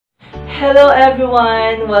Hello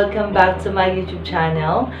everyone! Welcome back to my YouTube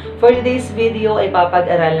channel. For today's video ay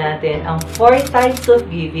papag-aral natin ang 4 types of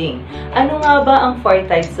giving. Ano nga ba ang 4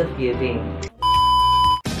 types of giving?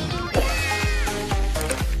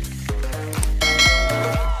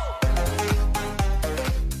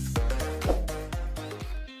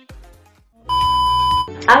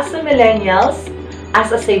 As a millennials,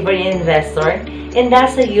 as a saving investor, and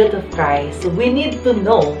as a youth of Christ, we need to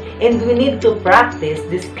know and we need to practice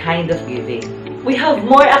this kind of giving. We have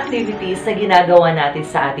more activities na ginagawa natin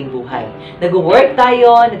sa ating buhay. Nag-work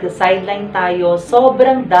tayo, nag-sideline tayo,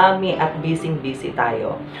 sobrang dami at busy-busy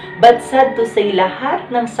tayo. But sad to say,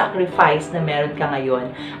 lahat ng sacrifice na meron ka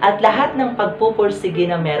ngayon at lahat ng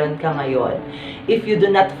pagpupursige na meron ka ngayon, if you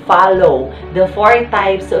do not follow the 4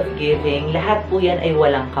 types of giving, lahat po yan ay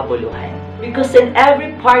walang kabuluhan. Because in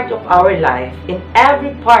every part of our life, in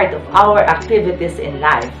every part of our activities in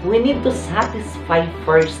life, we need to satisfy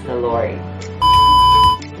first the Lord.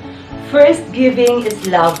 First giving is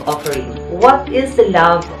love offering. What is the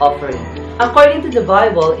love offering? According to the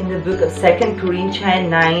Bible, in the book of 2 Corinthians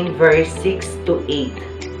 9, verse 6 to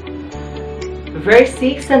 8. Verse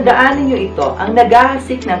 6, tandaanin nyo ito, ang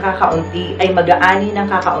naghahasik ng kakaunti ay mag-aani ng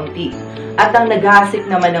kakaunti, at ang naghahasik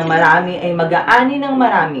naman ng marami ay mag-aani ng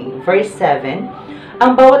marami. Verse 7,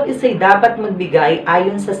 ang bawat isa'y dapat magbigay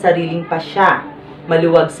ayon sa sariling pasya,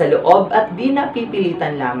 maluwag sa loob at di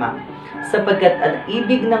napipilitan lamang, sapagkat ang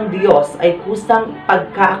ibig ng Diyos ay kusang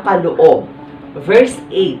pagkakaloob. Verse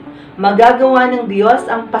 8, magagawa ng Diyos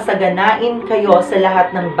ang pasaganain kayo sa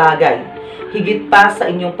lahat ng bagay, higit pa sa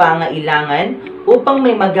inyong pangailangan, upang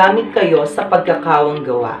may magamit kayo sa pagkakawang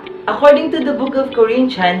gawa. According to the book of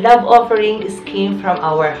Corinthians, love offering is came from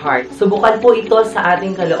our heart. Subukan po ito sa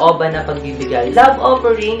ating kalooban na pagbibigay. Love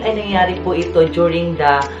offering ay nangyari po ito during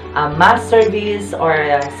the mass service or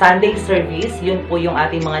Sunday service. Yun po yung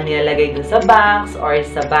ating mga nilalagay dun sa box or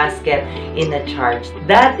sa basket in a church.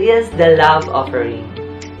 That is the love offering.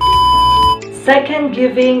 Second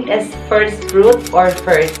giving is first fruit or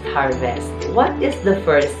first harvest. What is the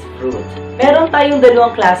first fruit? Meron tayong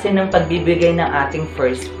dalawang klase ng pagbibigay ng ating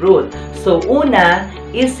first fruit. So, una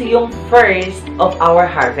is yung first of our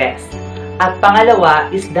harvest. At pangalawa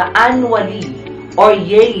is the annually or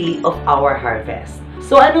yearly of our harvest.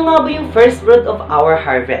 So, ano nga ba yung first fruit of our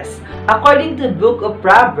harvest? According to the book of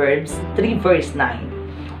Proverbs 3 verse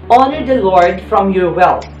 9, honor the Lord from your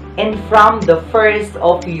wealth and from the first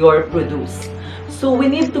of your produce. So, we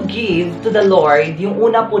need to give to the Lord yung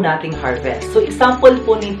una po nating harvest. So, example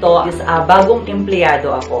po nito is bagong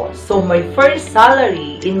empleyado ako. So, my first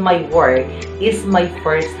salary in my work is my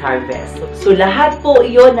first harvest. So, lahat po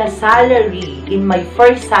iyon na salary in my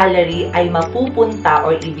first salary ay mapupunta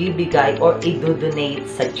or ibibigay or i-donate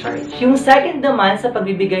sa church. Yung second naman sa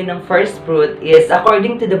pagbibigay ng first fruit is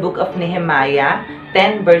according to the book of Nehemiah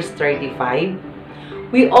 10 verse 35,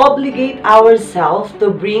 we obligate ourselves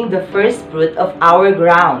to bring the first fruit of our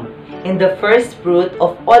ground and the first fruit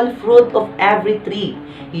of all fruit of every tree,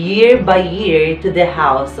 year by year, to the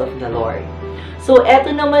house of the Lord. So,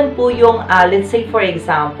 eto naman po yung, let's say for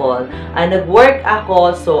example, nag-work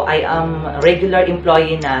ako, so I am regular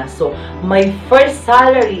employee na. So, my first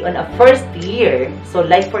salary on a first year, so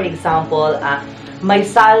like for example, my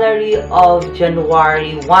salary of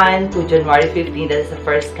January 1 to January 15, that is the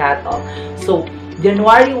first cut-off. So,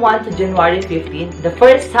 January 1 to January 15, the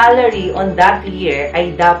first salary on that year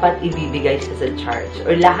ay dapat ibibigay siya sa church.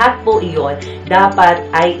 Or lahat po iyon dapat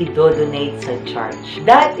ay i-donate sa church.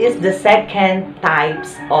 That is the second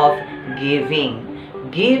types of giving.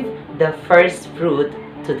 Give the first fruit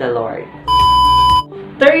to the Lord.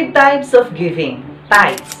 Third types of giving,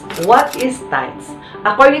 tithes. What is tithes?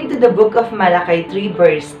 According to the book of Malachi 3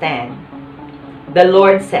 verse 10, the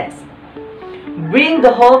Lord says, bring the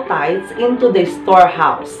whole tithes into the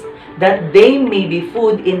storehouse, that they may be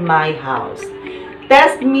food in my house.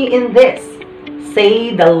 Test me in this,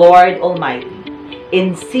 say the Lord Almighty,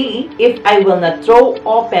 and see if I will not throw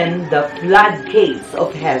open the floodgates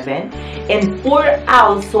of heaven and pour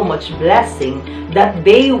out so much blessing that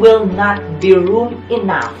they will not be room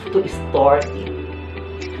enough to store it.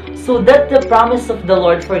 So that's the promise of the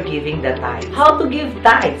Lord for giving the tithes. How to give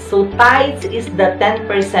tithes? So tithes is the 10%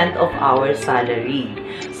 of our salary.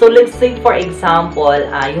 So let's say for example,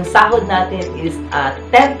 yung sahod natin is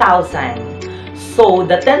 10,000. So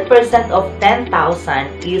the 10% of 10,000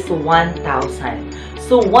 is 1,000.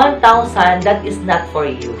 So 1,000, that is not for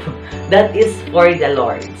you. That is for the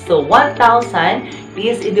Lord. So 1,000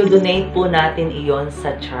 is i-donate po natin iyon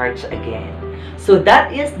sa church again. So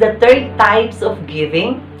that is the third types of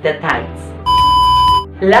giving, the tithes.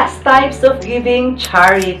 Last types of giving,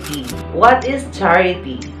 charity. What is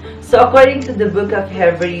charity? So according to the book of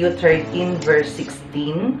Hebrews 13 verse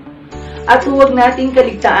 16, at huwag nating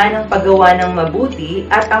kaligtaan ang paggawa ng mabuti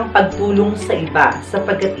at ang pagtulong sa iba,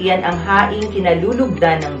 sapagkat iyan ang haing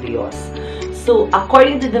kinalulugdan ng Diyos. So,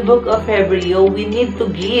 according to the book of Hebrews, we need to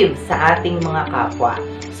give sa ating mga kapwa.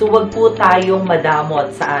 So, wag po tayong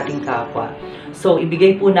madamot sa ating kapwa. So,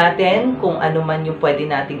 ibigay po natin kung ano man yung pwede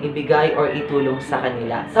nating ibigay or itulong sa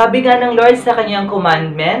kanila. Sabi nga ng Lord sa kanyang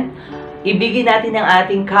commandment, ibigay natin ang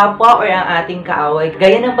ating kapwa or ang ating kaaway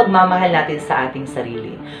gaya ng pagmamahal natin sa ating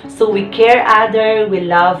sarili. So, we care other, we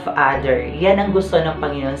love other. Yan ang gusto ng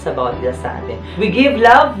Panginoon sa bawat isa sa atin. We give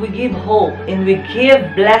love, we give hope, and we give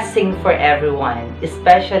blessing for everyone,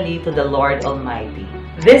 especially to the Lord Almighty.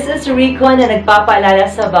 This is Rico na nagpapaalala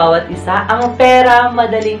sa bawat isa, ang pera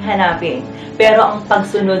madaling hanapin, pero ang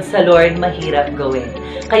pagsunod sa Lord mahirap gawin.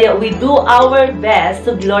 Kaya we do our best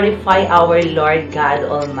to glorify our Lord God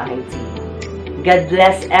Almighty. God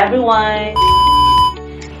bless everyone!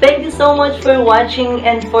 Thank you so much for watching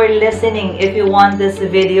and for listening. If you want this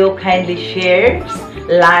video, kindly share,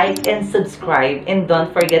 like, and subscribe. And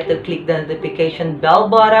don't forget to click the notification bell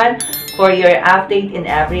button for your update in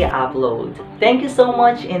every upload. Thank you so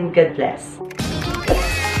much and God bless.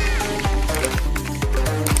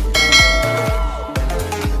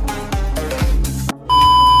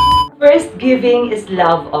 First giving is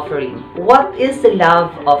love offering. What is the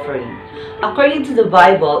love offering? According to the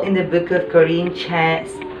Bible, in the book of Corinthians,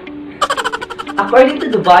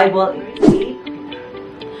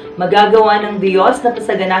 magagawa ng Diyos na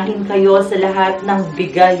pasaganahin kayo sa lahat ng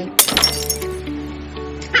bigay.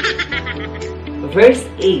 Verse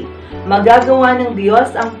 8, magagawa ng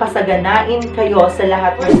Diyos ang pasaganain kayo sa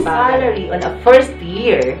lahat ng salary on a first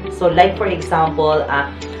year. So like for example,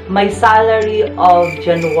 my salary of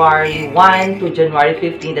January 1 to January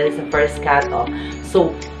 15, that is the first cut-off.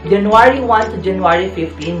 So, January 1 to January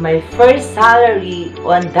 15, my first salary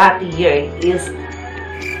on that year is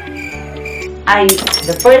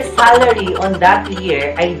the first salary on that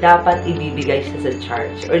year ay dapat ibibigay siya sa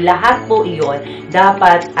church. Or lahat po iyon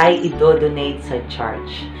dapat ay idodonate sa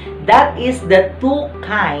church. That is the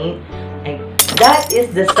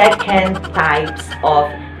second types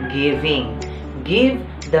of giving. Give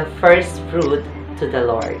the first fruit to the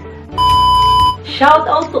Lord. Shout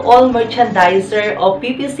out to all merchandiser of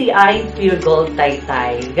PPCI Pure Gold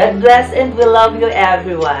Taytay. God bless and we love you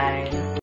everyone.